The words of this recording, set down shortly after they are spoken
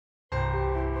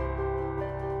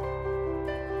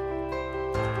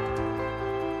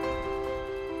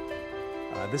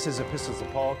This is Epistles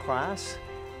of Paul class.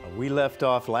 We left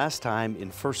off last time in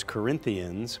 1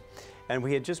 Corinthians, and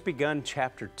we had just begun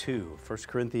chapter 2, 1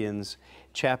 Corinthians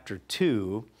chapter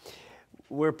 2,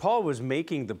 where Paul was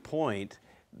making the point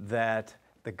that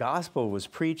the gospel was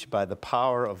preached by the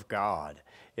power of God.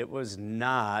 It was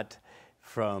not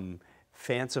from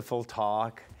fanciful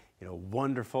talk,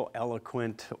 wonderful,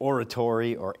 eloquent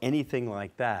oratory or anything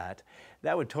like that.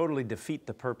 That would totally defeat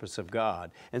the purpose of God.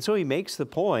 And so he makes the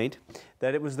point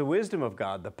that it was the wisdom of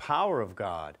God, the power of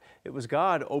God. It was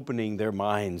God opening their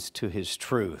minds to His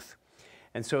truth.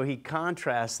 And so he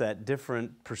contrasts that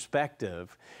different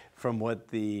perspective from what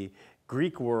the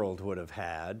Greek world would have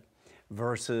had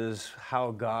versus how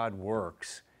God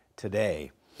works today.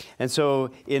 And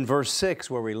so in verse 6,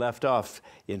 where we left off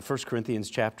in 1 Corinthians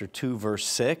chapter 2, verse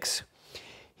 6,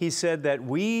 he said that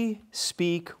we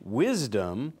speak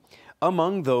wisdom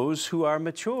among those who are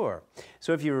mature.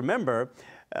 So if you remember,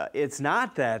 it's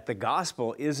not that the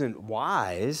gospel isn't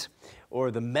wise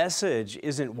or the message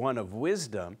isn't one of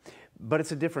wisdom, but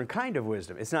it's a different kind of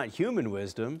wisdom. It's not human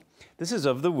wisdom. This is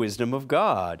of the wisdom of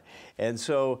God. And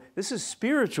so this is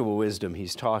spiritual wisdom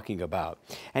he's talking about.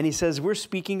 And he says we're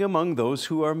speaking among those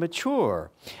who are mature,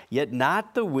 yet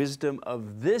not the wisdom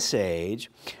of this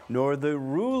age, nor the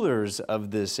rulers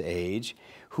of this age,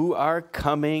 who are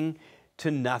coming to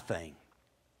nothing.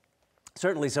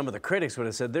 Certainly some of the critics would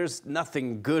have said there's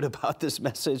nothing good about this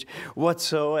message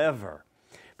whatsoever.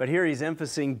 But here he's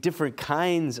emphasizing different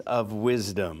kinds of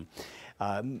wisdom,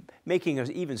 making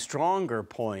an even stronger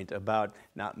point about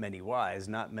not many wise,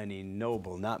 not many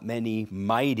noble, not many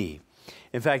mighty.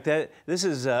 In fact, this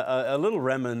is a little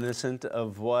reminiscent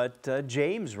of what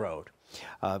James wrote.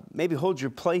 Maybe hold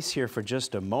your place here for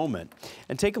just a moment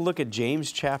and take a look at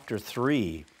James chapter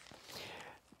 3.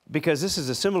 Because this is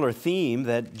a similar theme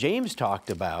that James talked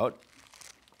about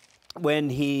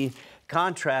when he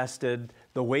contrasted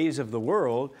the ways of the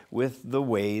world with the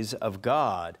ways of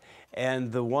God,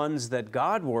 and the ones that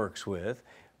God works with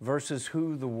versus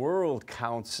who the world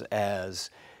counts as,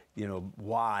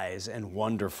 wise and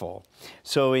wonderful.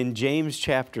 So in James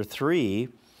chapter 3,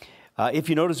 if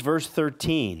you notice verse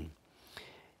 13,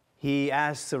 he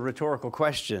asks a rhetorical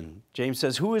question. James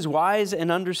says, "Who is wise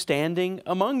and understanding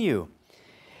among you?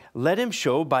 Let him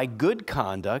show by good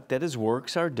conduct that his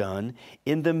works are done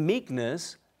in the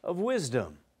meekness of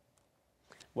wisdom."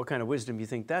 What kind of wisdom do you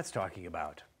think that's talking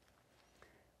about?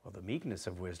 Well, the meekness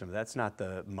of wisdom, that's not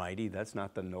the mighty, that's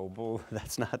not the noble,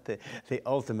 that's not the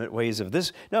ultimate ways of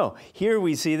this. No, here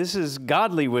we see this is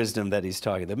godly wisdom that he's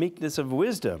talking, the meekness of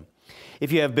wisdom.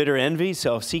 If you have bitter envy,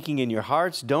 self-seeking in your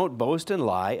hearts, don't boast and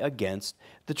lie against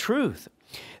the truth.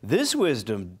 This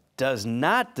wisdom does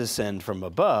not descend from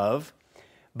above,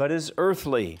 but is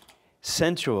earthly,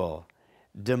 sensual,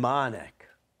 demonic.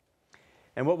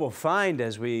 And what we'll find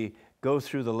as we go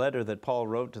through the letter that Paul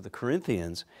wrote to the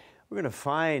Corinthians, we're going to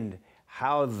find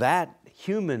how that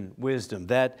human wisdom,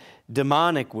 that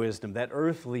demonic wisdom, that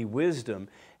earthly wisdom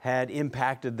had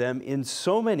impacted them in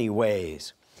so many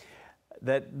ways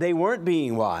that they weren't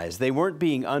being wise, they weren't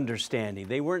being understanding,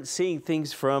 they weren't seeing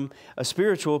things from a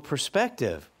spiritual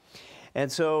perspective.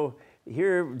 And so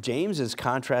here, James is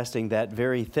contrasting that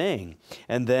very thing.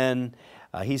 And then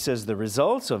he says the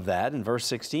results of that in verse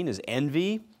 16 is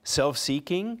envy,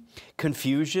 self-seeking,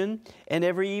 confusion, and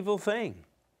every evil thing.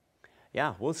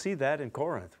 Yeah, we'll see that in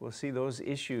Corinth. We'll see those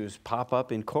issues pop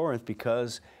up in Corinth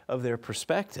because of their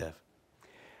perspective.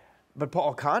 But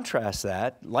Paul contrasts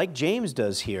that, like James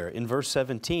does here in verse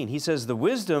 17. He says the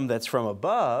wisdom that's from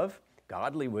above,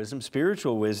 godly wisdom,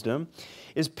 spiritual wisdom,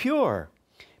 is pure,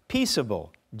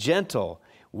 peaceable, gentle,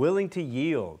 willing to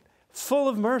yield, full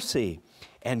of mercy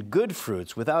and good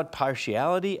fruits, without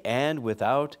partiality and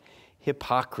without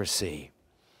hypocrisy.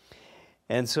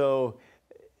 And so,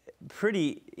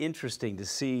 pretty interesting to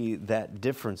see that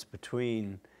difference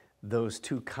between those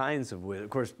two kinds of wisdom. Of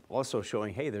course, also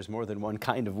showing, hey, there's more than one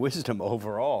kind of wisdom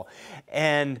overall.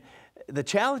 And the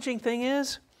challenging thing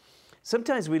is,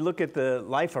 sometimes we look at the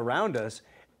life around us,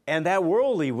 and that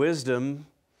worldly wisdom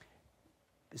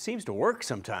seems to work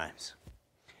sometimes.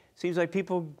 Seems like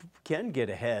people can get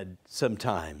ahead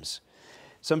sometimes.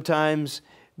 Sometimes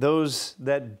those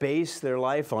that base their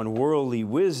life on worldly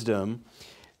wisdom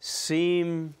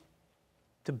seem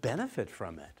to benefit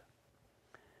from it.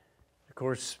 Of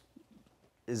course,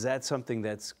 is that something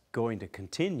that's going to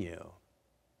continue?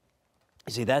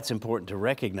 You see, that's important to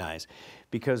recognize,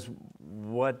 because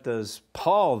what does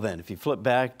Paul then, if you flip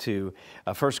back to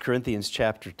 1 Corinthians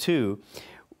chapter 2,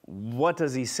 what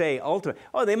does he say ultimately?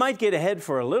 Oh, they might get ahead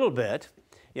for a little bit.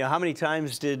 You know, how many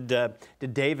times did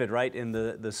David write in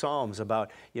the Psalms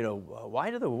about, you know, why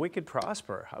do the wicked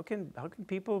prosper? How can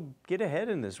people get ahead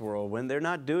in this world when they're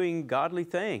not doing godly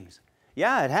things?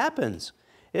 Yeah, it happens.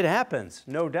 It happens,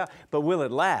 no doubt. But will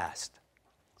it last?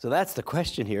 So that's the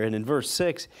question here. And in verse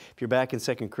 6, if you're back in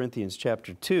 2 Corinthians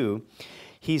chapter 2,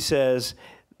 he says,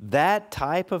 that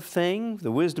type of thing,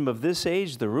 the wisdom of this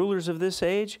age, the rulers of this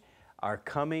age, are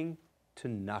coming to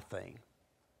nothing.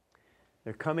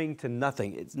 They're coming to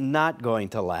nothing. It's not going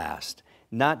to last.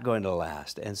 Not going to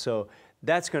last. And so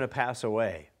that's going to pass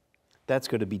away. That's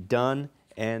going to be done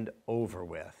and over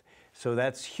with. So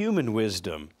that's human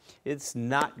wisdom. It's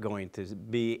not going to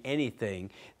be anything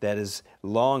that is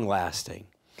long-lasting.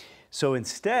 So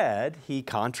instead, he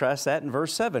contrasts that in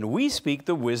verse 7. We speak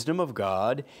the wisdom of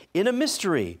God in a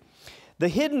mystery, the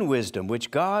hidden wisdom which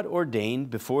God ordained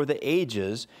before the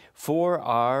ages for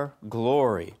our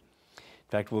glory. In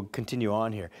fact, we'll continue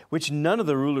on here. Which none of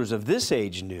the rulers of this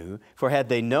age knew, for had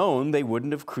they known, they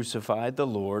wouldn't have crucified the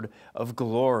Lord of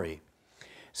glory.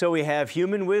 So we have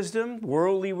human wisdom,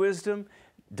 worldly wisdom,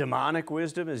 demonic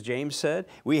wisdom, as James said.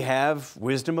 We have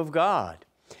wisdom of God.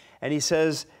 And he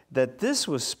says that this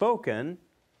was spoken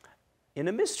in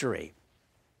a mystery.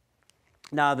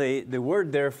 Now, the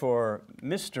word there for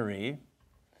mystery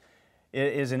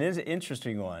is an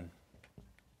interesting one.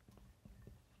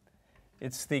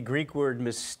 It's the Greek word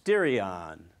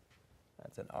mysterion.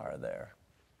 That's an R there.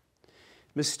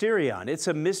 Mysterion. It's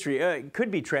a mystery. It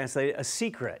could be translated a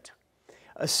secret.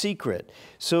 A secret.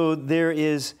 So there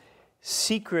is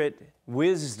secret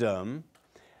wisdom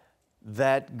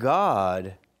that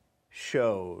God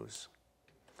shows.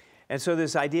 And so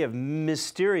this idea of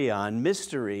mysterion,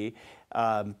 mystery,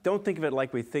 don't think of it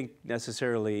like we think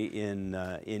necessarily in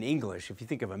English. If you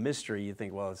think of a mystery, you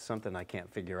think, well, it's something I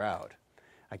can't figure out.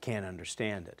 I can't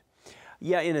understand it.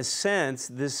 Yeah, in a sense,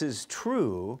 this is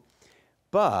true,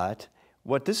 but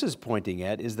what this is pointing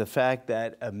at is the fact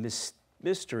that a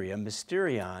mystery, a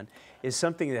mysterion, is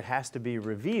something that has to be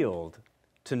revealed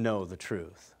to know the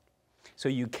truth. So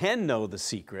you can know the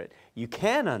secret, you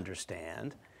can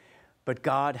understand, but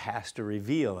God has to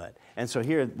reveal it. And so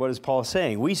here, what is Paul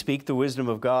saying? We speak the wisdom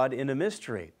of God in a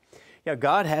mystery. Yeah,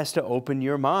 God has to open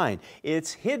your mind.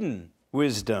 It's hidden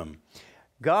wisdom.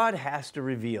 God has to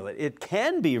reveal it. It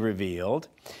can be revealed,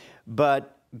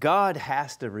 but God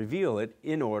has to reveal it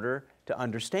in order to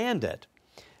understand it.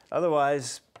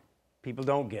 Otherwise, people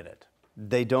don't get it.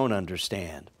 They don't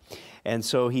understand. And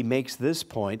so he makes this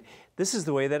point. This is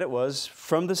the way that it was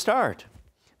from the start.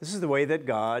 This is the way that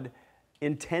God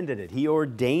intended it. He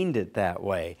ordained it that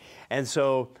way. And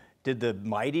so did the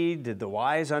mighty, did the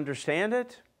wise understand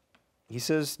it? He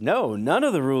says, no, none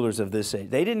of the rulers of this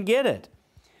age, they didn't get it.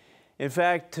 In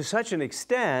fact, to such an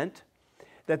extent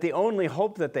that the only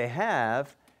hope that they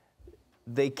have,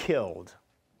 they killed,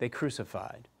 they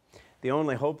crucified. The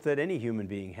only hope that any human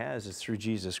being has is through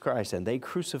Jesus Christ. And they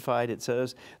crucified, it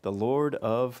says, the Lord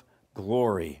of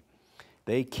glory.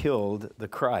 They killed the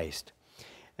Christ.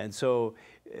 And so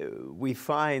we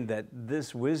find that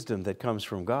this wisdom that comes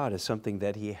from God is something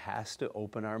that He has to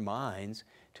open our minds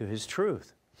to His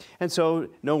truth. And so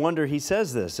no wonder He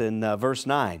says this in verse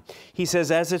 9. He says,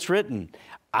 as it's written,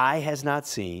 eye has not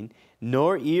seen,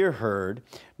 nor ear heard,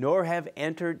 nor have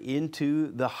entered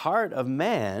into the heart of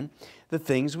man the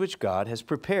things which God has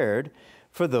prepared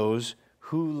for those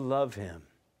who love Him.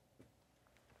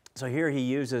 So here he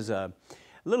uses a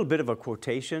little bit of a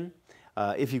quotation.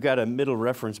 If you've got a Middle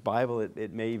Reference Bible,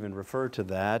 it may even refer to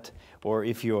that. Or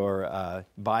if your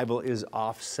Bible is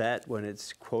offset when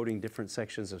it's quoting different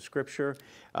sections of Scripture,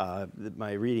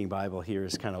 my reading Bible here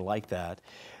is kind of like that.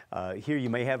 Here you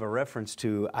may have a reference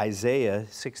to Isaiah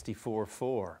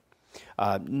 64:4.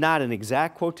 Not an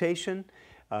exact quotation,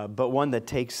 but one that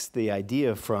takes the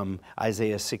idea from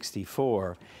Isaiah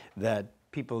 64 that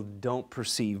people don't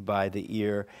perceive by the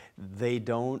ear, they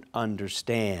don't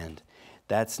understand.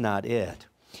 That's not it.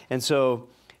 And so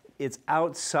it's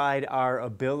outside our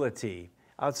ability,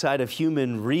 outside of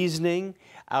human reasoning,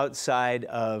 outside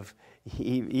of,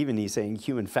 even he's saying,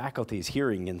 human faculties,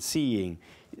 hearing and seeing.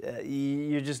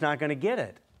 You're just not going to get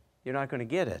it. You're not going to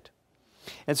get it.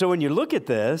 And so when you look at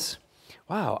this,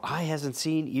 wow, eye hasn't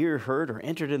seen, ear heard, or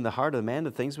entered in the heart of man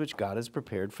the things which God has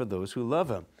prepared for those who love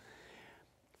Him.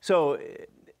 So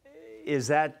is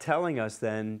that telling us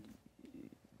then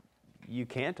you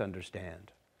can't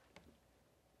understand?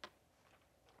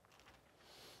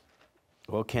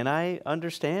 Well, can I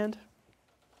understand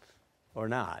or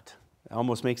not? It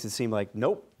almost makes it seem like,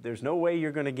 nope, there's no way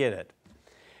you're going to get it.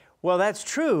 Well, that's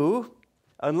true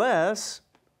unless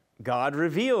God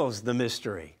reveals the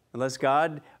mystery, unless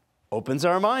God opens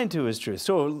our mind to His truth.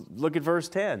 So look at verse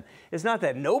 10. It's not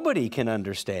that nobody can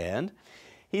understand.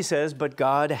 He says, but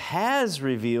God has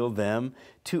revealed them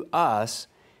to us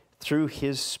through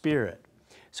His Spirit.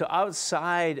 So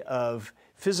outside of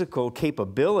physical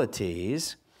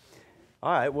capabilities,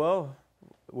 all right, well,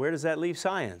 where does that leave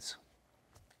science?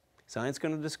 Science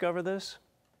going to discover this?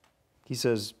 He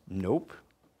says, nope.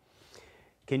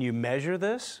 Can you measure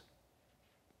this?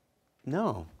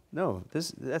 No.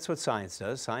 That's what science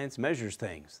does. Science measures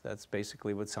things. That's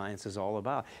basically what science is all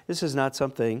about. This is not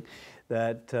something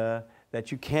that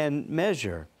you can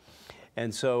measure.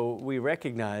 And so we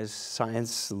recognize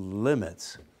science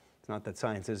limits. It's not that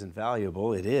science isn't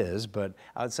valuable, it is, but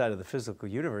outside of the physical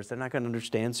universe, they're not going to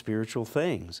understand spiritual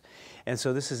things. And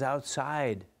so this is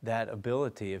outside that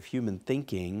ability of human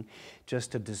thinking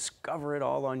just to discover it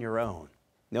all on your own.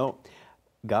 No,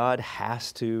 God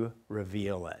has to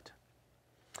reveal it.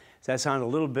 Does that sound a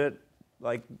little bit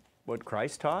like what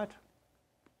Christ taught?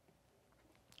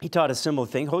 He taught a similar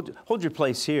thing. Hold your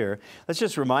place here. Let's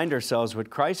just remind ourselves what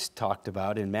Christ talked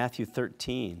about in Matthew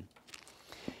 13.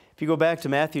 If you go back to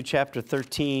Matthew chapter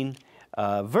 13,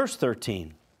 verse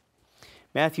 13.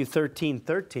 Matthew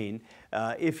 13:13.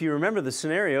 If you remember the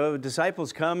scenario, the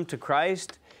disciples come to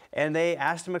Christ and they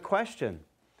asked Him a question.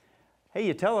 Hey,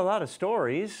 you tell a lot of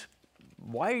stories.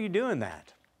 Why are you doing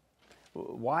that?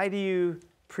 Why do you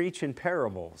preach in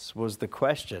parables, was the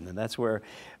question. And that's where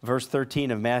verse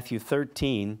 13 of Matthew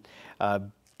 13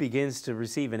 begins to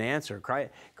receive an answer.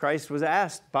 Christ was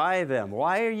asked by them,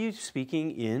 why are you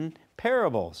speaking in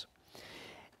parables?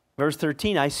 Verse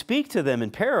 13, I speak to them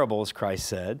in parables, Christ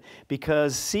said,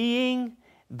 because seeing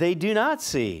they do not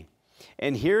see,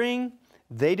 and hearing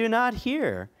they do not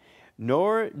hear,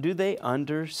 nor do they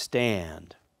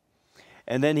understand.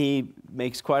 And then he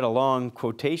makes quite a long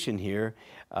quotation here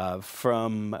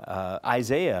from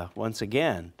Isaiah once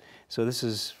again. So this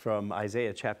is from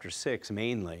Isaiah chapter 6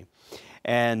 mainly.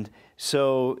 And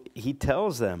so he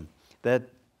tells them that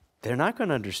they're not going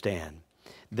to understand.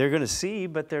 They're going to see,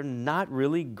 but they're not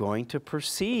really going to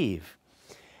perceive.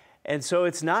 And so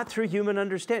it's not through human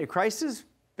understanding. Christ is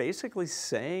basically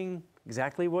saying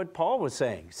exactly what Paul was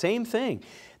saying. Same thing.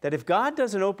 That if God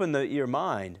doesn't open your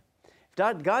mind,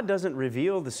 if God doesn't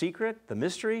reveal the secret, the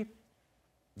mystery,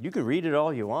 you can read it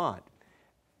all you want,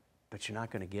 but you're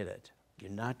not going to get it.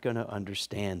 You're not going to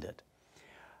understand it.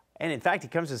 And in fact, he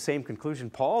comes to the same conclusion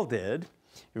Paul did.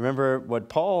 Remember what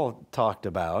Paul talked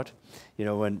about, you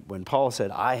know, when Paul said,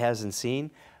 eye hasn't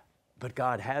seen, but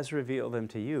God has revealed them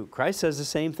to you. Christ says the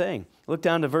same thing. Look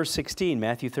down to verse 16,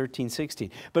 Matthew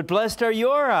 13:16. But blessed are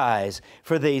your eyes,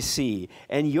 for they see,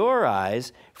 and your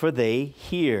eyes, for they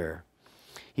hear.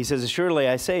 He says, surely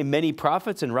I say, many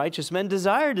prophets and righteous men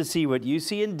desire to see what you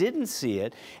see and didn't see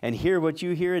it, and hear what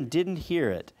you hear and didn't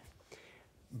hear it.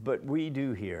 But we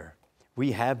do hear.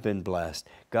 We have been blessed.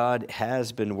 God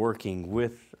has been working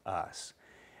with us.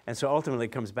 And so ultimately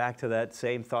it comes back to that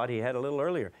same thought he had a little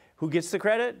earlier. Who gets the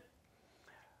credit?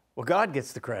 Well, God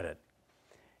gets the credit.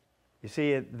 You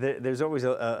see, there's always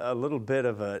a little bit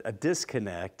of a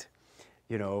disconnect,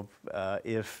 you know,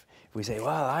 if we say,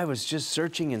 well, I was just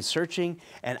searching and searching,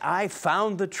 and I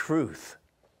found the truth.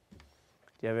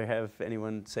 Do you ever have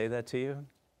anyone say that to you?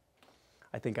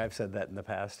 I think I've said that in the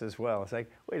past as well. It's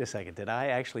like, wait a second, did I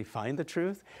actually find the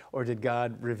truth, or did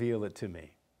God reveal it to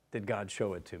me? Did God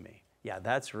show it to me? Yeah,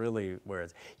 that's really where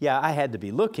it's, yeah, I had to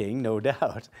be looking, no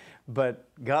doubt, but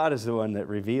God is the one that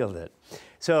revealed it.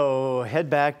 So head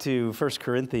back to 1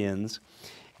 Corinthians,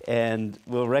 and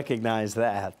we'll recognize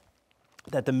that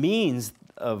the means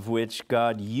of which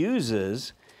God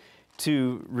uses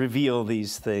to reveal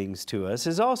these things to us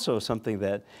is also something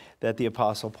that the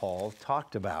Apostle Paul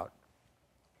talked about.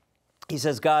 He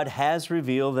says God has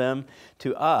revealed them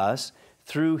to us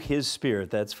through His Spirit.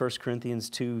 That's 1 Corinthians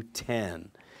 2:10.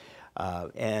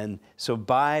 And so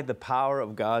by the power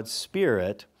of God's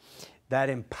Spirit, that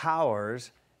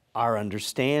empowers our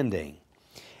understanding.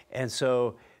 And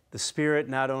so the Spirit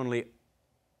not only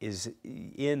is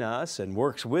in us and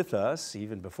works with us,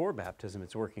 even before baptism,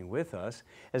 it's working with us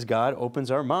as God opens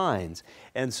our minds.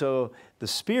 And so the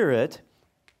Spirit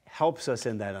helps us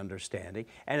in that understanding.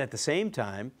 And at the same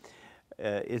time,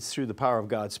 it's through the power of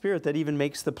God's Spirit that even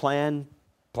makes the plan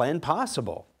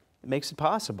possible. It makes it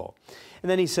possible. And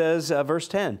then he says, verse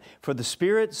 10, for the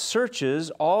Spirit searches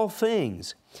all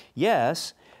things,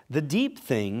 yes, the deep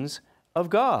things of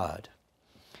God.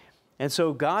 And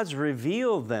so God's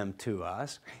revealed them to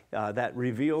us. That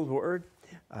revealed word,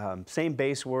 same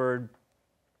base word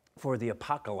for the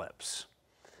apocalypse.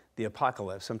 The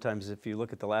apocalypse. Sometimes if you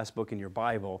look at the last book in your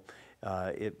Bible,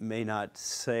 it may not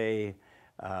say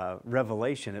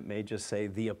revelation, it may just say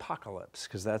the apocalypse,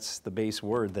 because that's the base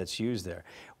word that's used there.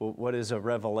 Well, what is a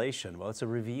revelation? Well, it's a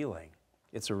revealing.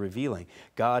 It's a revealing.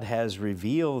 God has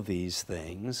revealed these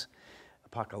things,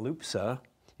 apocalypsa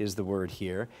is the word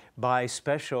here, by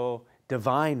special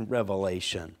divine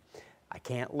revelation. I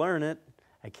can't learn it.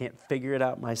 I can't figure it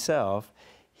out myself.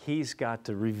 He's got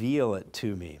to reveal it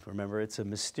to me. Remember, it's a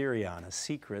mysterion, a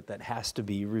secret that has to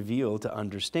be revealed to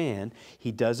understand.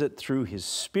 He does it through His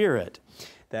Spirit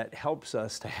that helps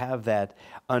us to have that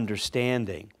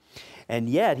understanding. And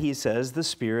yet, he says, the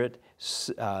Spirit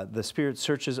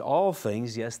searches all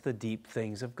things, yes, the deep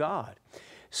things of God.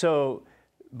 So,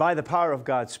 by the power of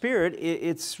God's Spirit,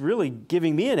 it's really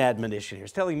giving me an admonition here.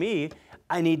 It's telling me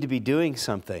I need to be doing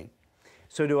something.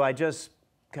 So do I just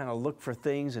kind of look for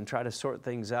things and try to sort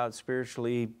things out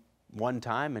spiritually one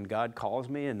time, and God calls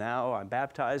me, and now I'm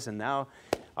baptized, and now,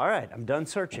 all right, I'm done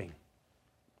searching?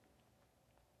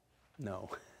 No.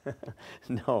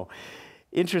 No.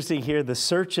 Interesting here, the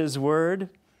searches word,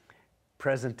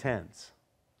 present tense.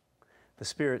 The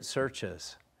Spirit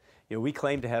searches. You know, we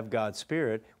claim to have God's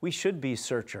Spirit. We should be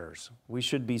searchers. We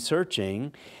should be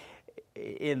searching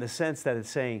in the sense that it's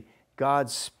saying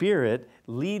God's Spirit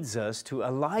leads us to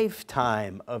a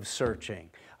lifetime of searching,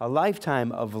 a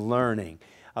lifetime of learning,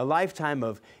 a lifetime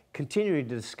of continuing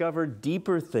to discover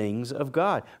deeper things of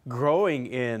God, growing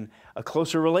in a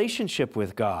closer relationship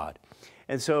with God.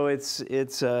 And so it's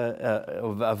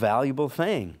a valuable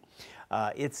thing.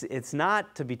 It's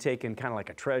not to be taken kind of like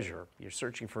a treasure. You're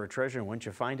searching for a treasure, and once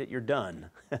you find it, you're done.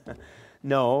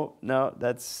 No,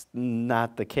 that's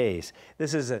not the case.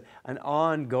 This is an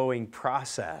ongoing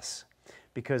process,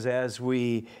 because as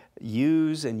we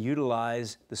use and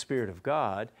utilize the Spirit of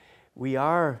God, we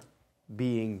are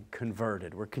being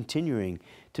converted. We're continuing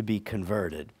to be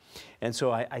converted. And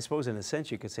so I suppose in a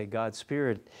sense you could say God's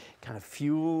Spirit kind of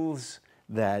fuels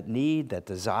that need, that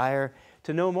desire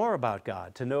to know more about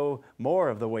God, to know more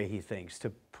of the way He thinks,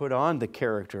 to put on the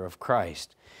character of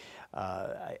Christ.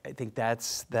 I think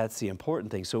that's the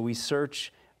important thing. So we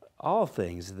search all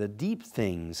things, the deep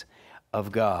things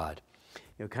of God.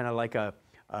 You know, kind of like a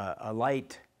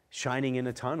light shining in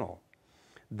a tunnel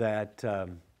that,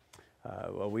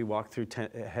 we walked through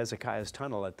Hezekiah's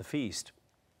tunnel at the feast,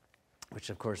 which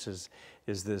of course is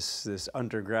this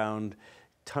underground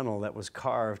tunnel that was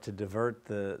carved to divert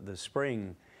the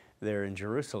spring there in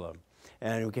Jerusalem.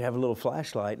 And we could have a little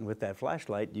flashlight, and with that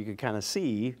flashlight you could kind of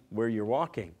see where you're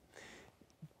walking.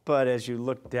 But as you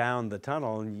looked down the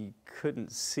tunnel, you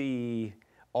couldn't see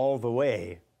all the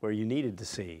way where you needed to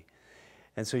see.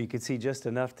 And so you could see just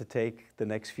enough to take the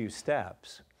next few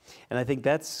steps. And I think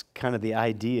that's kind of the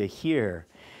idea here,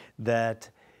 that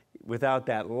without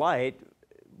that light,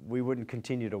 we wouldn't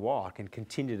continue to walk and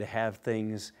continue to have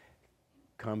things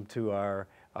come to our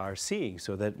seeing,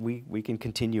 so that we can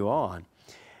continue on.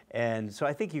 And so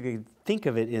I think you can think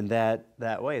of it in that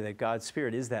way, that God's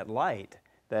Spirit is that light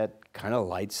that kind of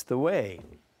lights the way.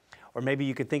 Or maybe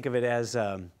you could think of it as,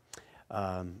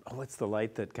 what's the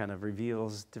light that kind of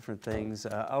reveals different things?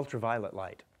 Ultraviolet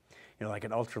light. You know, like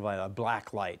an ultraviolet, a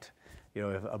black light. You know,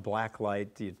 if a black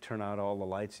light, you turn out all the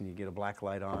lights and you get a black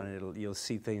light on, you'll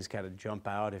see things kind of jump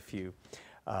out. If you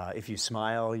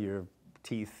smile, your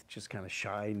teeth just kind of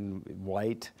shine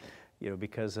white, you know,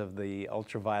 because of the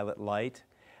ultraviolet light.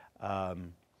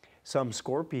 Some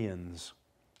scorpions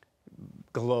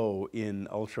glow in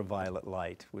ultraviolet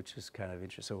light, which is kind of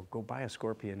interesting. So go buy a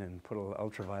scorpion and put an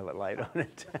ultraviolet light on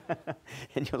it,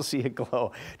 and you'll see it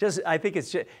glow. I think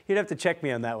it's just, you'd have to check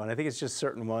me on that one. I think it's just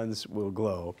certain ones will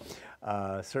glow.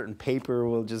 Certain paper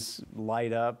will just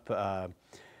light up.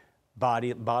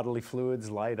 Bodily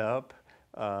fluids light up,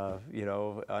 you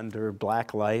know, under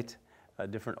black light,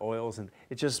 different oils. And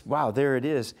it's just, wow, there it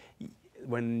is.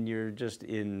 When you're just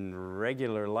in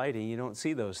regular lighting, you don't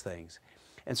see those things.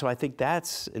 And so I think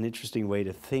that's an interesting way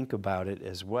to think about it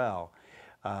as well,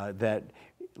 that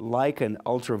like an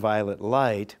ultraviolet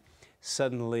light,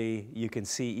 suddenly you can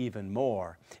see even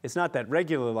more. It's not that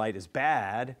regular light is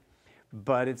bad,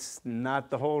 but it's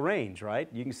not the whole range, right?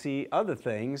 You can see other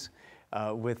things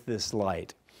with this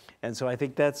light. And so I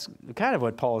think that's kind of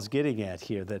what Paul is getting at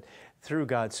here, that through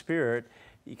God's Spirit,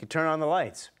 you can turn on the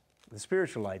lights, the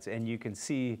spiritual lights, and you can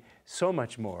see so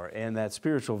much more. And that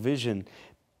spiritual vision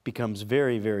becomes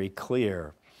very, very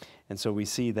clear. And so we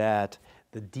see that,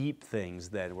 the deep things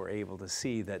that we're able to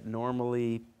see that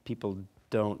normally people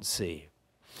don't see.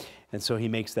 And so he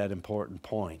makes that important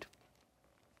point.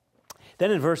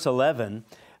 Then in verse 11,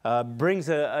 brings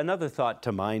another thought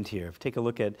to mind here. Take a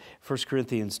look at 1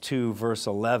 Corinthians 2, verse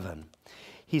 11.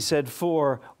 he said,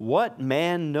 "For what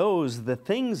man knows the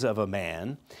things of a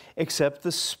man except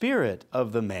the spirit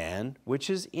of the man which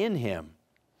is in him?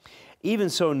 Even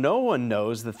so, no one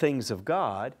knows the things of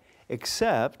God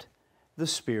except the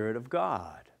Spirit of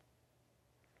God."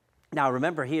 Now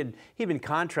remember, he'd been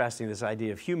contrasting this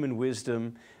idea of human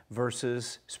wisdom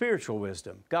versus spiritual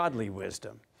wisdom, godly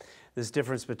wisdom. This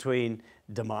difference between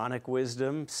demonic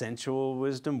wisdom, sensual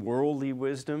wisdom, worldly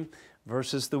wisdom,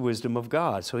 versus the wisdom of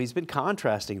God. So he's been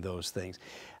contrasting those things.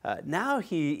 Now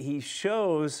he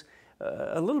shows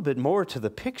a little bit more to the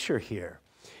picture here,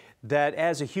 that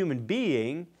as a human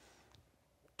being,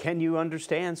 can you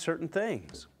understand certain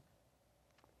things?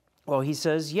 Well, he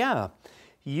says, yeah,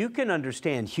 you can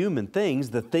understand human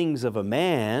things, the things of a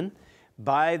man,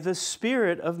 by the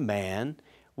spirit of man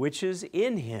which is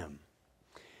in him.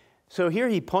 So here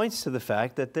he points to the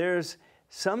fact that there's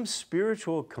some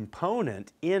spiritual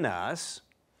component in us,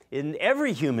 in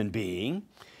every human being,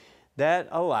 that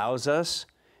allows us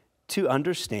to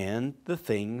understand the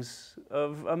things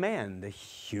of a man, the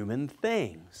human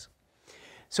things.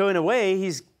 So in a way,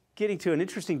 he's getting to an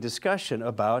interesting discussion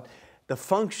about the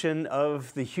function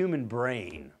of the human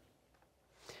brain.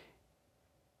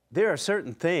 There are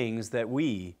certain things that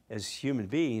we, as human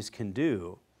beings, can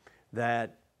do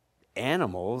that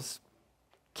animals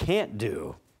can't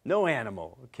do. No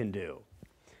animal can do.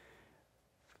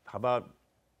 How about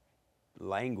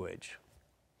language?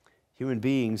 Human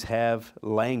beings have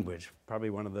language,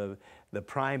 probably one of the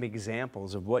prime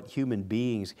examples of what human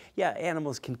beings,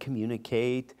 animals can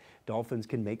communicate, dolphins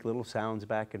can make little sounds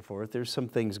back and forth, there's some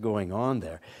things going on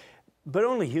there. But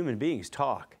only human beings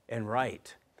talk and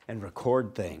write and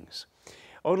record things.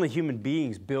 Only human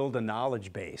beings build a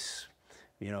knowledge base.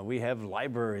 You know, we have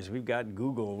libraries, we've got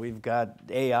Google, we've got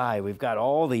AI, we've got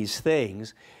all these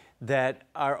things that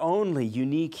are only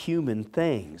unique human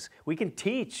things. We can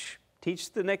teach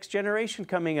the next generation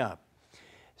coming up.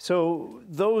 So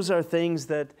those are things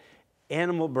that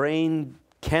animal brain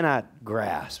cannot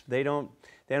grasp. They don't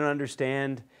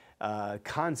understand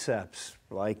concepts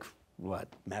like what?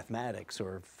 Mathematics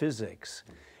or physics,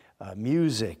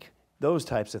 music, those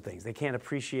types of things. They can't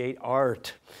appreciate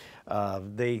art.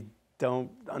 They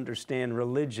don't understand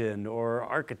religion or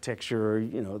architecture, or,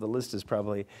 the list is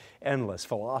probably endless,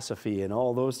 philosophy and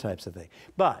all those types of things.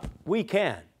 But we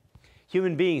can.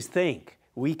 Human beings think,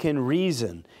 we can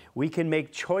reason, we can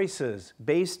make choices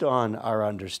based on our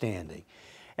understanding.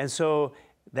 And so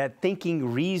that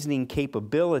thinking, reasoning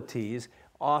capabilities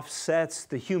offsets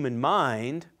the human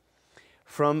mind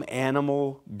from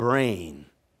animal brain.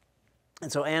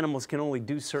 And so animals can only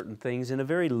do certain things in a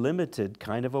very limited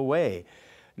kind of a way,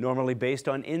 normally based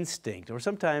on instinct. Or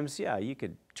sometimes, you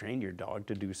could train your dog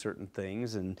to do certain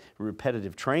things and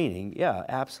repetitive training,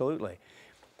 absolutely.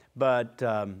 But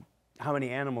how many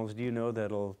animals do you know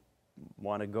that'll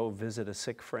want to go visit a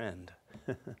sick friend?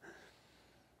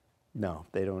 No,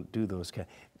 they don't do those kind.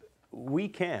 We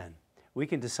can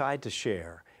decide to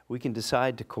share. We can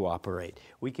decide to cooperate.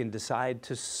 We can decide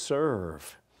to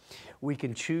serve. We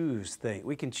can choose things.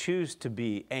 We can choose to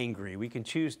be angry. We can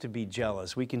choose to be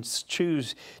jealous. We can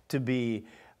choose to be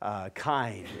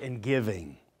kind and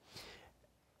giving.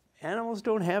 Animals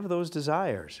don't have those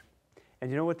desires. And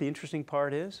you know what the interesting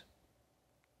part is?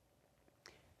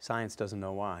 Science doesn't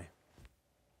know why.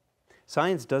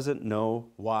 Science doesn't know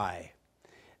why.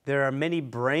 There are many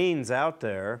brains out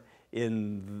there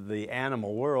in the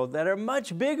animal world that are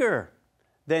much bigger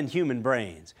than human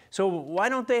brains. So why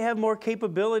don't they have more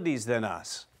capabilities than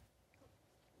us?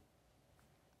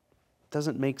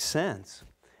 Doesn't make sense.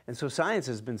 And so science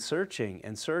has been searching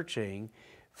and searching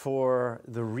for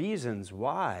the reasons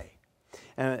why.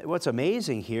 And what's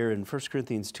amazing here in 1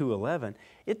 Corinthians 2:11,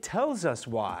 it tells us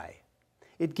why.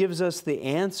 It gives us the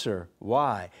answer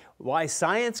why. Why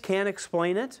science can't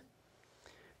explain it?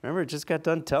 Remember, it just got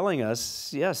done telling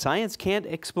us, science can't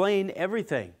explain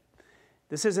everything.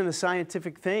 This isn't a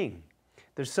scientific thing.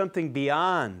 There's something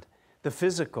beyond the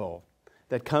physical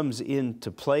that comes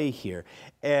into play here.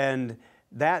 And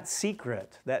that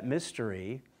secret, that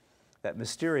mystery, that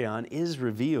mysterion is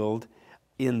revealed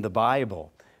in the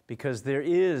Bible, because there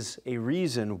is a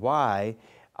reason why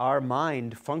our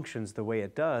mind functions the way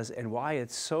it does and why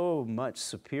it's so much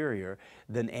superior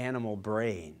than animal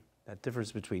brain. That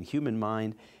difference between human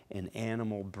mind and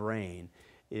animal brain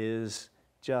is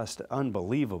just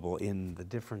unbelievable in the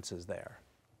differences there.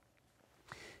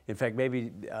 In fact,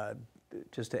 maybe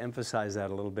just to emphasize that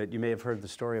a little bit, you may have heard the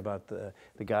story about the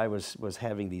guy was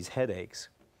having these headaches.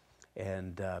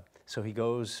 And so he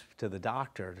goes to the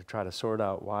doctor to try to sort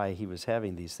out why he was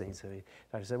having these things. So the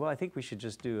doctor said, well, I think we should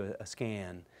just do a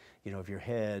scan, of your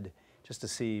head just to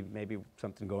see maybe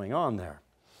something going on there.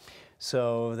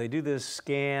 So they do this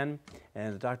scan,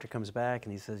 and the doctor comes back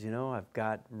and he says, I've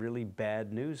got really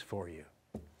bad news for you.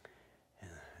 And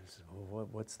I said, well,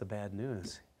 what's the bad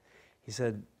news? He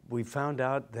said, we found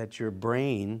out that your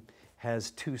brain has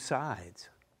two sides.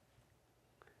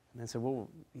 And I said,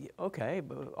 well, okay,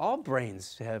 but all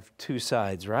brains have two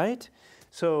sides, right?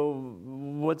 So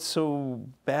what's so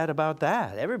bad about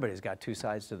that? Everybody's got two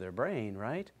sides to their brain,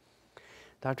 right?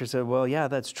 Doctor said, well, yeah,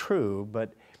 that's true,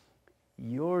 but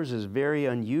yours is very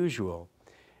unusual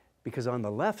because on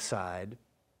the left side,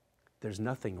 there's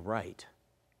nothing right.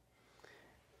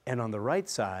 And on the right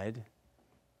side,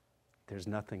 there's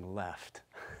nothing left.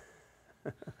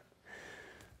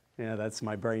 Yeah, that's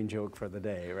my brain joke for the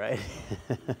day, right?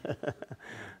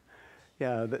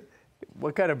 Yeah,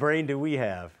 what kind of brain do we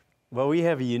have? Well, we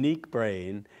have a unique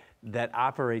brain that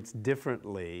operates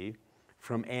differently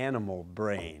from animal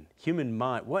brain. Human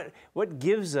mind, what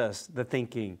gives us the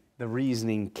thinking, the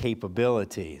reasoning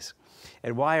capabilities?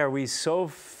 And why are we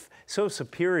so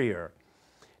superior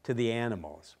to the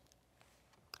animals?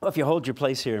 Well, if you hold your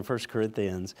place here in 1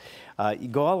 Corinthians, you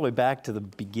go all the way back to the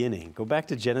beginning. Go back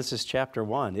to Genesis chapter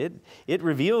 1. It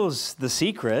reveals the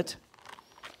secret,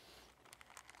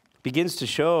 begins to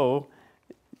show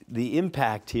the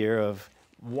impact here of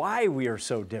why we are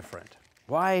so different.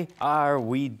 Why are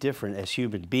we different as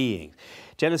human beings?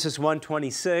 Genesis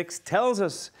 1:26 tells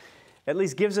us, at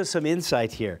least gives us some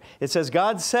insight here. It says,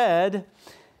 God said,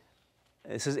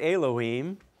 this is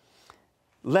Elohim,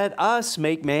 let us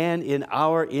make man in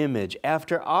our image,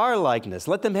 after our likeness.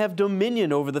 Let them have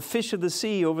dominion over the fish of the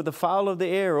sea, over the fowl of the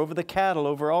air, over the cattle,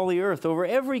 over all the earth, over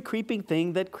every creeping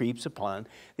thing that creeps upon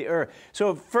the earth.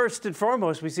 So first and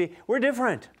foremost, we see we're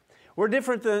different. We're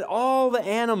different than all the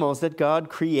animals that God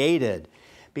created,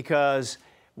 because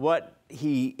what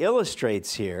he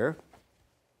illustrates here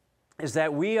is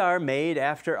that we are made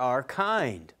after our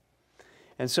kind.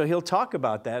 And so he'll talk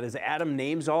about that as Adam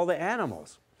names all the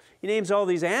animals. He names all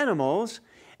these animals,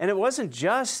 and it wasn't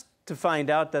just to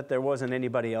find out that there wasn't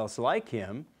anybody else like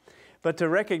him, but to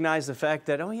recognize the fact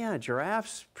that, oh yeah,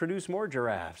 giraffes produce more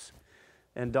giraffes,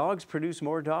 and dogs produce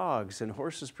more dogs, and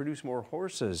horses produce more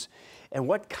horses. And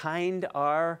what kind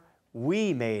are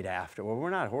we made after? Well,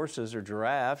 we're not horses or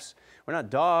giraffes. We're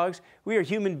not dogs. We are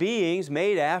human beings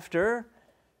made after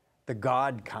the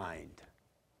God kind.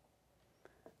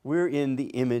 We're in the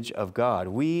image of God.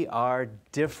 We are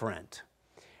different.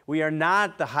 We are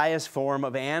not the highest form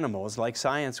of animals like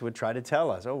science would try to tell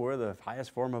us. Oh, we're the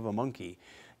highest form of a monkey.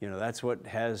 That's what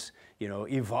has,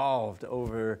 evolved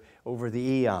over the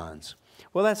eons.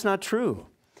 Well, that's not true.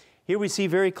 Here we see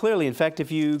very clearly, in fact,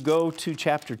 if you go to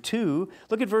chapter 2,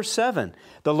 look at verse 7.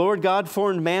 The Lord God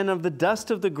formed man of the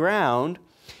dust of the ground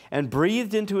and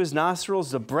breathed into his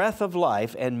nostrils the breath of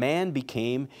life, and man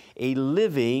became a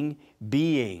living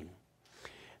being.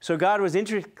 So God was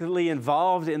intricately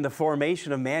involved in the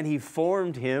formation of man. He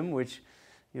formed him, which,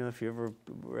 if you ever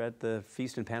were at the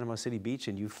feast in Panama City Beach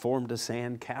and you formed a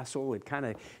sand castle, it kind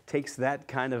of takes that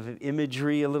kind of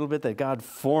imagery a little bit, that God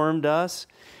formed us.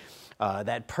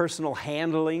 That personal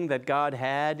handling that God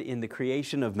had in the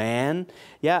creation of man.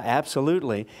 Yeah,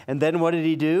 absolutely. And then what did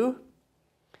he do?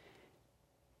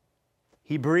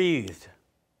 He breathed.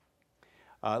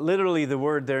 Literally, the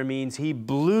word there means he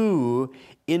blew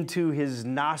into his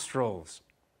nostrils.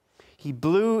 He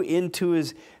blew into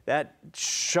that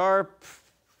sharp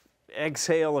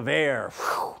exhale of air.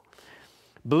 Whew,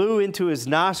 blew into his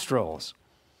nostrils.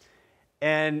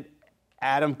 And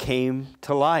Adam came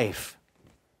to life.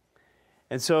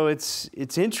 And so it's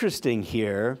interesting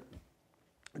here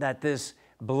that this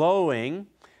blowing,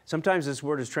 sometimes this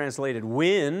word is translated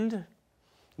wind,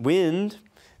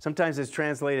 sometimes it's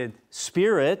translated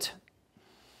spirit.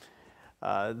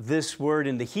 This word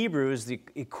in the Hebrew is the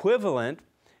equivalent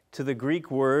to the Greek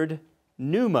word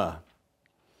pneuma.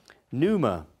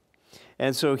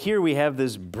 And so here we have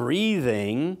this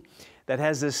breathing that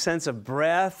has this sense of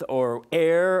breath or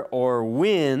air or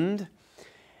wind.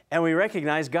 And we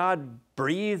recognize God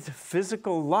breathed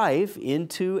physical life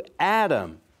into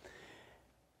Adam,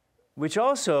 which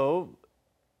also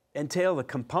entailed a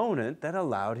component that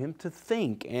allowed him to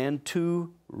think and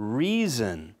to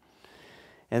reason.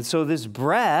 And so this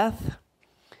breath,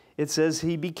 it says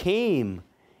he became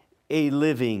a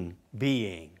living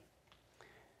being.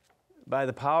 By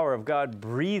the power of God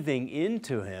breathing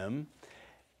into him,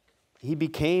 he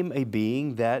became a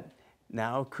being that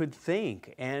now could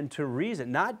think and to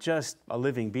reason. Not just a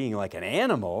living being like an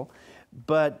animal,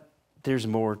 but there's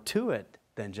more to it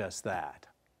than just that.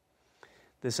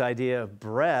 This idea of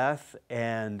breath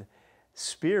and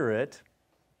spirit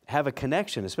have a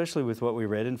connection, especially with what we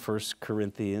read in 1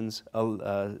 Corinthians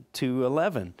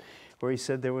 2:11, where he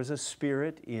said there was a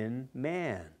spirit in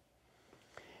man.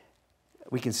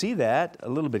 We can see that a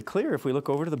little bit clearer if we look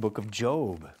over to the book of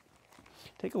Job.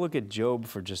 Take a look at Job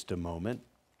for just a moment.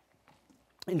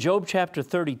 In Job chapter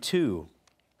 32,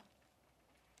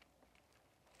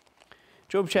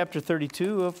 Job chapter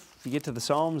 32, if you get to the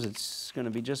Psalms, it's going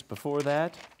to be just before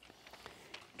that.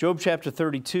 Job chapter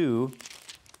 32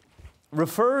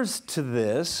 refers to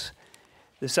this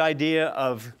idea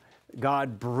of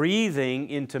God breathing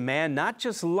into man, not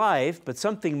just life, but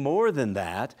something more than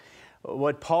that.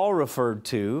 What Paul referred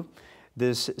to,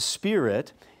 this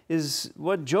spirit, is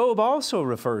what Job also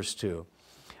refers to.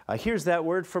 Here's that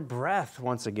word for breath,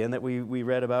 once again, that we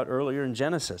read about earlier in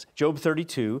Genesis. Job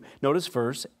 32, notice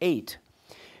verse 8.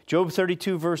 Job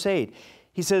 32, verse 8.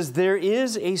 He says, there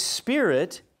is a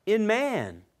spirit in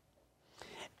man,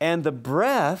 and the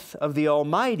breath of the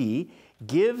Almighty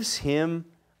gives him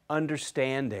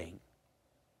understanding.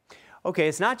 Okay,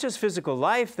 it's not just physical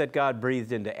life that God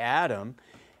breathed into Adam.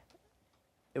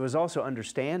 It was also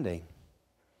understanding.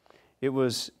 It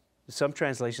was, some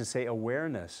translations say,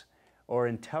 awareness or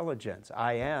intelligence.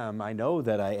 I know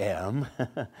that I am.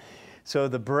 So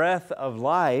the breath of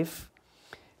life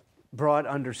brought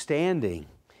understanding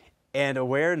and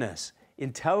awareness.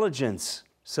 Intelligence,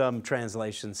 some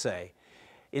translations say.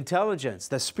 Intelligence,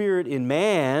 the spirit in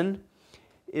man,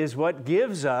 is what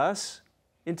gives us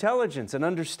intelligence and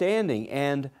understanding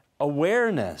and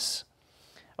awareness.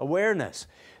 Awareness.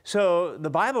 So the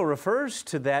Bible refers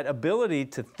to that ability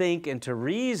to think and to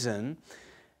reason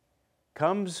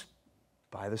comes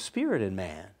by the Spirit in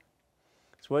man.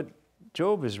 It's what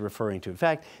Job is referring to. In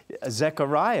fact,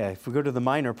 Zechariah, if we go to the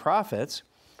minor prophets,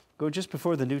 go just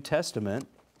before the New Testament,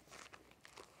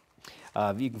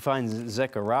 you can find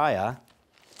Zechariah.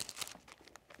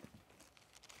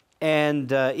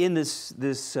 And in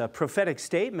this prophetic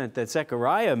statement that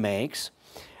Zechariah makes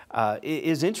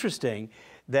is interesting,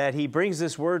 that he brings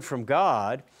this word from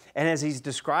God, and as he's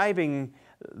describing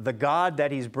the God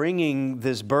that he's bringing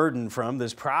this burden from,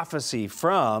 this prophecy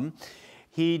from,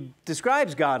 he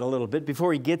describes God a little bit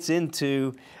before he gets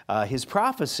into his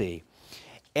prophecy.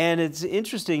 And it's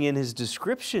interesting in his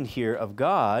description here of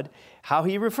God, how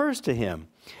he refers to him.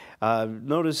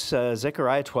 Notice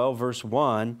Zechariah 12, verse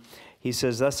 1, he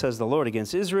says, thus says the Lord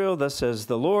against Israel, thus says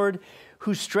the Lord,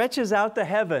 who stretches out the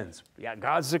heavens. Yeah,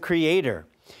 God's the creator.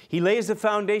 He lays the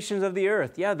foundations of the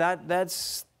earth. Yeah,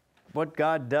 that's what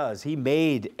God does. He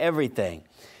made everything.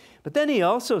 But then he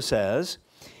also says,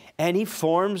 and he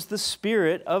forms the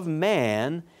spirit of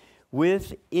man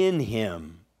within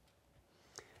him.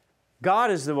 God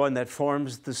is the one that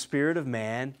forms the spirit of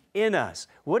man in us.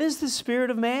 What is the spirit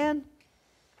of man?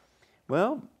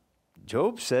 Well,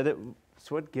 Job said it's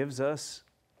what gives us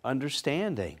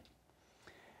understanding.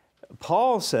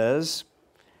 Paul says,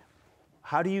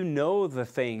 how do you know the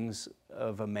things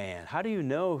of a man? How do you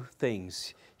know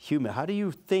things human? How do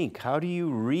you think? How do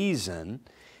you reason?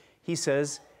 He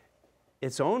says,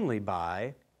 it's only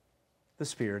by the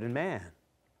Spirit in man.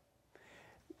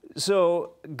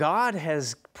 So God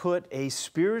has put a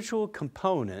spiritual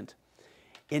component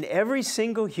in every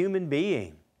single human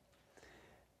being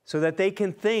so that they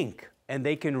can think and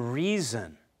they can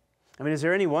reason. I mean, is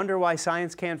there any wonder why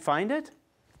science can't find it?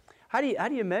 How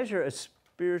do you measure a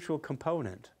spiritual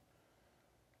component?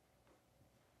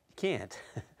 You can't.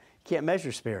 You can't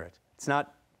measure spirit. It's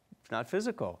not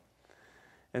physical.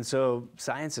 And so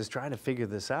science is trying to figure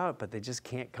this out, but they just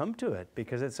can't come to it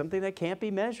because it's something that can't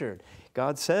be measured.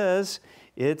 God says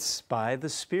it's by the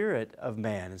Spirit of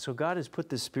man. And so God has put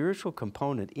this spiritual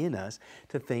component in us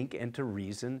to think and to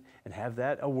reason and have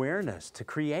that awareness, to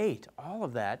create. All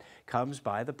of that comes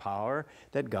by the power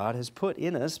that God has put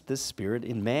in us, this Spirit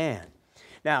in man.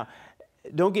 Now,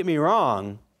 don't get me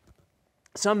wrong,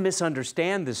 some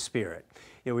misunderstand this Spirit.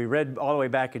 You know, we read all the way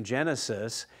back in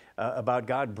Genesis about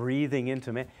God breathing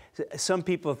into man. Some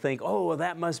people think, oh, well,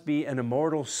 that must be an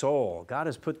immortal soul. God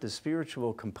has put the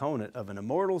spiritual component of an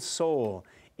immortal soul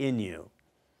in you.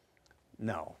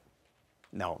 No,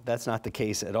 that's not the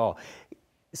case at all.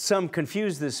 Some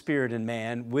confuse the spirit in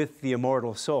man with the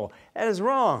immortal soul. That is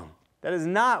wrong. That is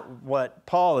not what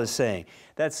Paul is saying.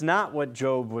 That's not what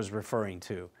Job was referring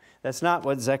to. That's not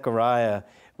what Zechariah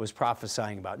was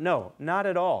prophesying about. No, not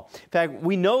at all. In fact,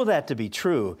 we know that to be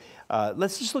true.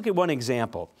 Let's just look at one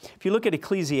example. If you look at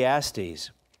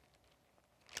Ecclesiastes,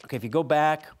 okay, if you go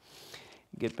back,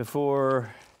 got to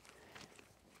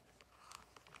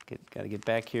get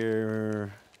back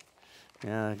here.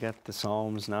 Yeah, I got the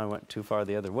Psalms. Now I went too far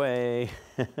the other way.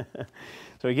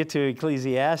 So we get to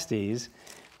Ecclesiastes,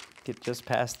 get just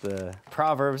past the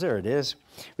Proverbs. There it is.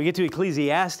 We get to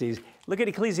Ecclesiastes. Look at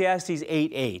Ecclesiastes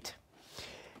 8:8.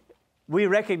 we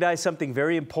recognize something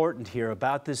very important here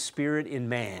about this spirit in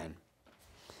man.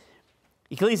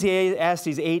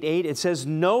 Ecclesiastes 8:8, it says,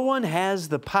 "No one has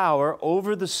the power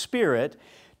over the spirit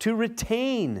to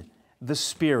retain the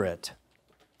spirit,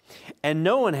 and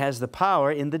no one has the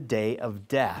power in the day of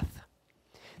death.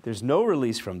 There's no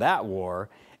release from that war,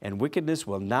 and wickedness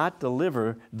will not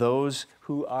deliver those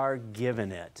who are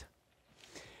given it."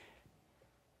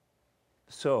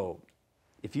 So,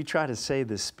 if you try to say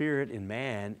the spirit in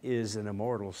man is an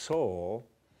immortal soul,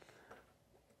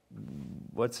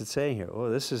 what's it saying here? Oh,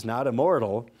 this is not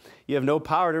immortal. You have no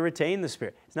power to retain the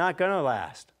spirit. It's not going to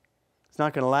last. It's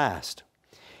not going to last.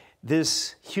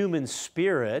 This human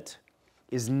spirit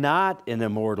is not an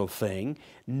immortal thing.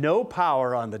 No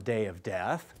power on the day of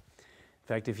death. In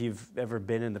fact, if you've ever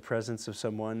been in the presence of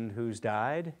someone who's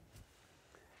died,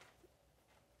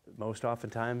 most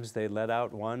oftentimes they let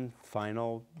out one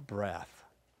final breath.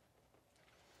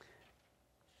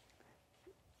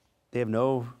 They have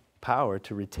no power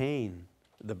to retain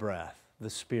the breath, the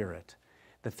spirit,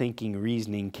 the thinking,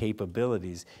 reasoning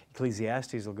capabilities.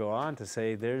 Ecclesiastes will go on to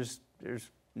say there's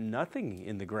nothing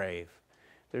in the grave.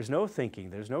 There's no thinking,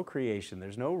 there's no creation,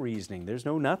 there's no reasoning, there's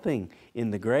no nothing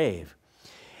in the grave.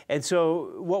 And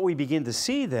so what we begin to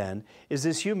see then is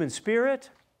this human spirit,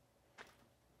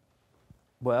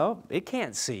 well, it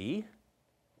can't see.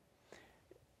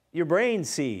 Your brain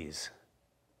sees,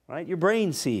 right? Your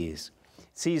brain sees.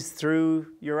 It sees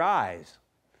through your eyes.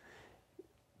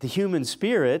 The human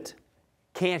spirit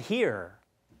can't hear.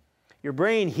 Your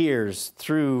brain hears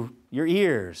through your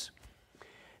ears.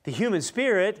 The human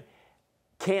spirit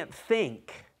can't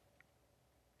think.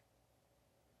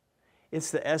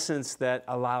 It's the essence that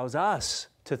allows us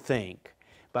to think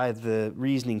by the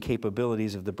reasoning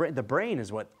capabilities of the brain. The brain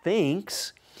is what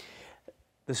thinks.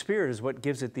 The spirit is what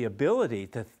gives it the ability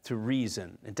to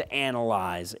reason and to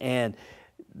analyze and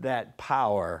that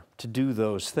power to do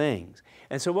those things.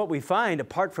 And so what we find,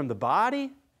 apart from the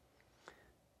body,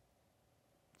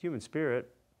 human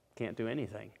spirit can't do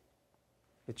anything.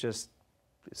 It's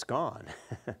gone.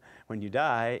 When you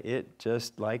die, it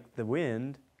just like the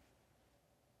wind,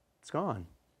 it's gone.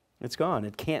 It's gone.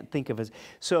 It can't think of it.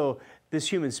 So this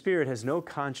human spirit has no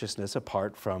consciousness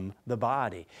apart from the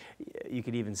body. You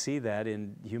could even see that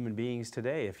in human beings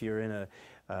today. If you're in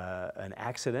an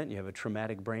accident, you have a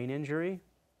traumatic brain injury,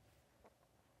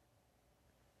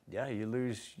 yeah, you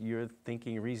lose your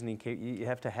thinking, reasoning. You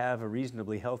have to have a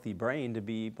reasonably healthy brain to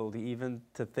be able to even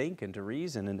to think and to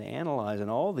reason and to analyze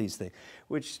and all these things,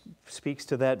 which speaks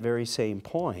to that very same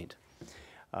point.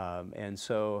 And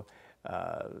so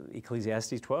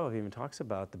Ecclesiastes 12 even talks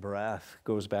about the breath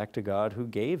goes back to God who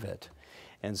gave it.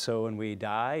 And so when we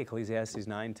die, Ecclesiastes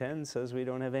 9:10 says we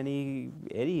don't have any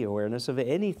awareness of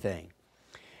anything.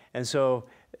 And so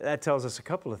that tells us a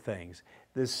couple of things.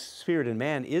 This spirit in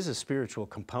man is a spiritual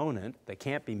component that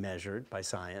can't be measured by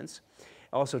science. It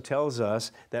also tells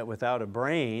us that without a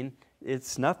brain,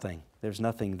 it's nothing. There's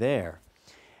nothing there.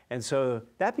 And so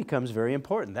that becomes very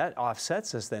important. That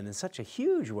offsets us then in such a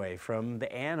huge way from the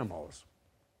animals.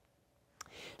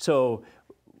 So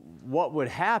what would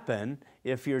happen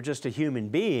if you're just a human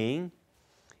being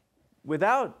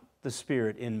without the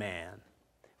spirit in man,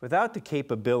 without the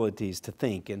capabilities to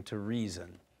think and to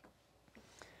reason?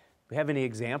 Do we have any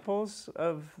examples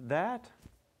of that?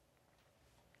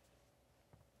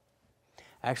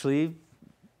 Actually,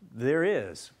 there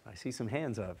is. I see some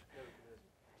hands up.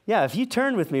 Yeah, if you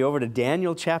turn with me over to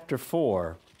Daniel chapter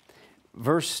 4,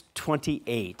 verse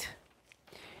 28.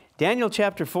 Daniel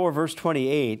chapter 4, verse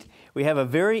 28, we have a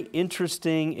very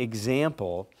interesting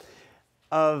example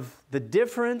of the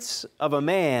difference of a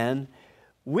man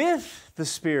with the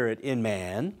spirit in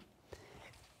man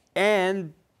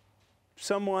and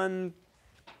someone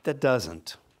that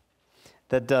doesn't.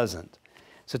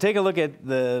 So take a look at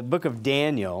the book of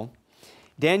Daniel.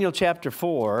 Daniel chapter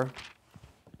 4.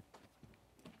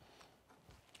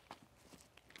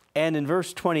 And in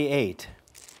verse 28.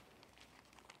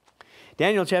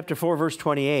 Daniel chapter 4, verse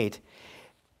 28.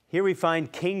 Here we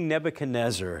find King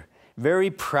Nebuchadnezzar,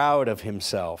 very proud of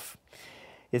himself.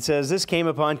 It says, "This came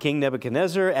upon King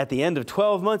Nebuchadnezzar at the end of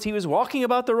 12 months. He was walking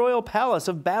about the royal palace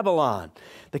of Babylon.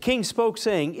 The king spoke,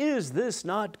 saying, 'Is this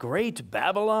not great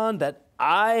Babylon that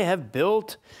I have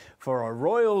built for a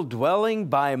royal dwelling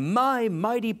by my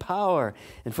mighty power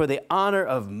and for the honor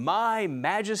of my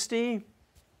majesty?'"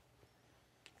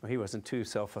 Well, he wasn't too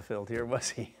self-fulfilled here, was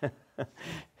he? Yeah,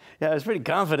 he was pretty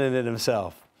confident in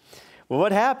himself. Well,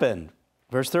 what happened?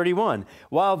 Verse 31,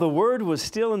 "While the word was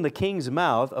still in the king's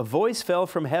mouth, a voice fell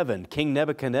from heaven. 'King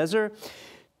Nebuchadnezzar,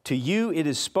 to you it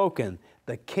is spoken,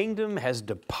 the kingdom has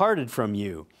departed from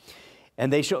you,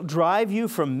 And they shall drive you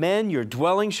from men. Your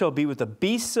dwelling shall be with the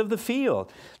beasts of the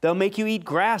field. They'll make you eat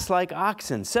grass like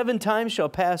oxen. 7 times shall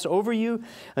pass over you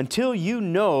until you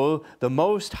know the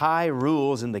Most High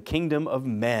rules in the kingdom of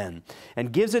men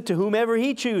and gives it to whomever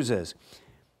He chooses.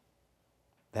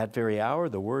 That very hour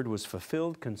the word was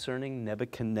fulfilled concerning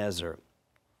Nebuchadnezzar.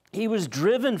 He was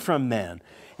driven from men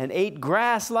and ate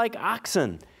grass like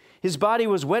oxen. His body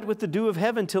was wet with the dew of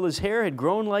heaven till his hair had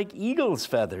grown like eagle's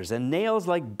feathers and nails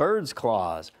like bird's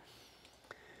claws.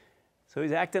 So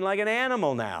he's acting like an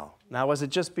animal now. Now, was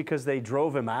it just because they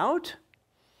drove him out?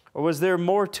 Or was there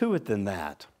more to it than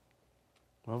that?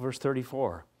 Well, verse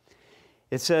 34.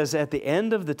 It says, at the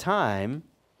end of the time,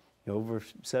 over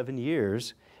 7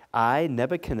 years, I,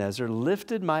 Nebuchadnezzar,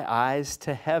 lifted my eyes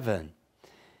to heaven.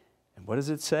 And what does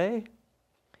it say?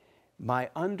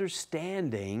 My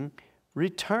understanding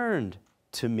returned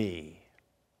to me.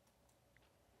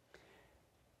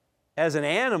 As an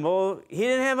animal, he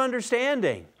didn't have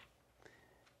understanding.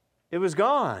 It was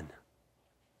gone.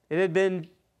 It had been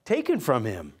taken from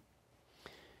him.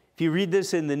 If you read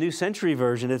this in the New Century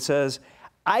Version, it says,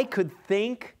 I could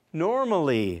think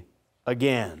normally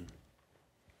again.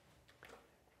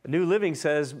 The New Living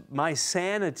says, my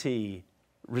sanity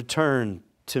returned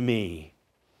to me.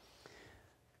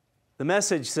 The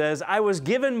Message says, I was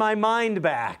given my mind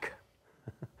back.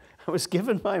 I was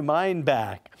given my mind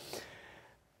back.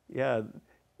 Yeah,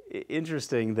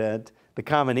 interesting that the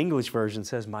Common English Version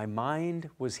says, my mind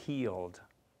was healed.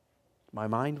 My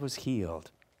mind was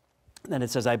healed. Then it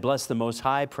says, I bless the Most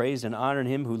High, praise and honor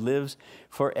Him who lives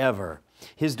forever.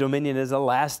 His dominion is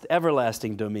a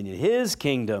everlasting dominion. His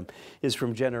kingdom is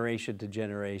from generation to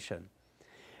generation.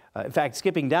 In fact,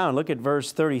 skipping down, look at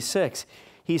verse 36.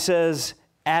 He says,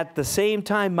 at the same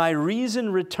time, my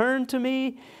reason returned to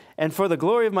me, and for the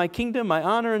glory of my kingdom, my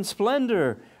honor and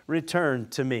splendor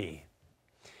returned to me.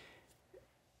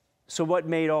 So what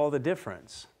made all the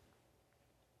difference?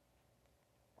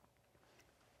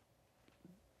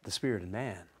 The spirit in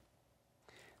man.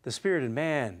 The spirit in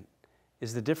man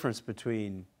is the difference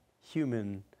between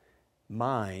human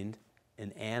mind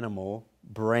and animal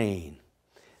brain.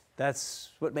 That's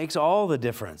what makes all the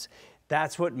difference.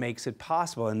 That's what makes it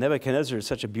possible. And Nebuchadnezzar is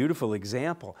such a beautiful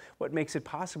example. What makes it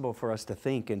possible for us to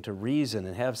think and to reason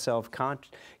and have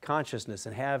self-consciousness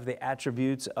and have the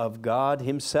attributes of God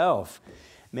Himself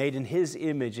made in His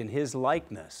image and His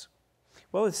likeness?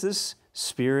 Well, it's this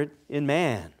spirit in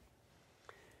man.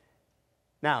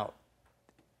 Now,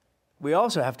 we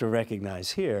also have to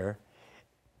recognize here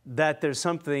that there's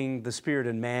something the spirit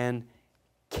in man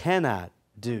cannot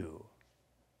do.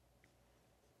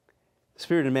 The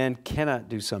spirit in man cannot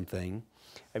do something.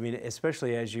 I mean,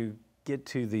 especially as you get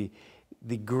to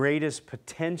the greatest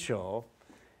potential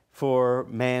for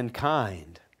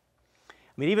mankind. I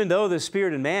mean, even though the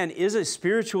spirit in man is a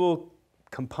spiritual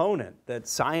component that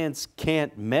science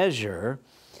can't measure,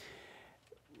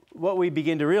 what we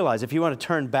begin to realize, if you want to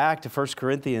turn back to 1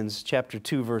 Corinthians chapter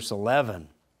 2, verse 11,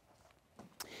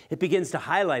 it begins to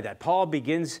highlight that. Paul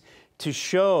begins to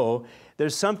show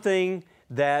there's something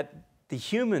that the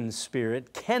human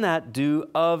spirit cannot do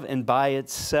of and by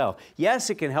itself. Yes,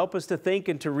 it can help us to think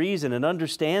and to reason and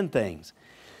understand things.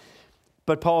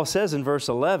 But Paul says in verse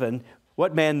 11,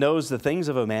 what man knows the things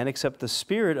of a man except the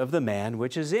spirit of the man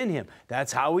which is in him?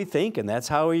 That's how we think and that's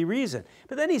how we reason.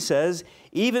 But then he says,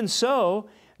 even so,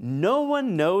 no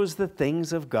one knows the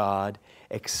things of God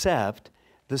except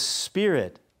the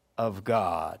Spirit of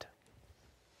God.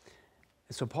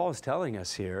 And so Paul is telling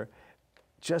us here,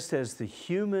 just as the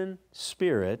human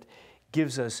spirit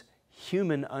gives us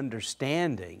human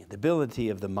understanding, the ability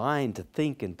of the mind to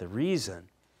think and to reason,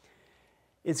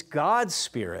 it's God's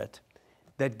Spirit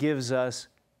that gives us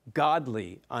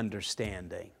godly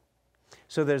understanding.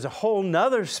 So there's a whole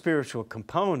nother spiritual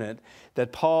component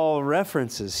that Paul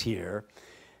references here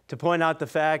to point out the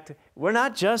fact we're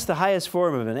not just the highest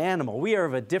form of an animal. We are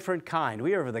of a different kind.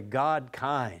 We are of the God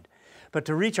kind. But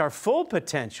to reach our full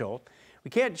potential, we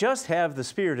can't just have the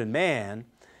Spirit in man.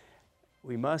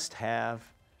 We must have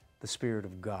the Spirit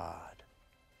of God.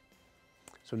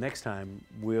 So next time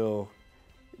we'll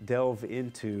delve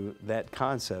into that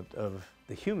concept of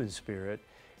the human spirit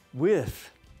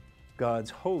with God's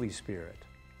Holy Spirit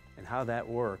and how that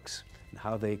works and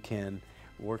how they can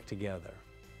work together.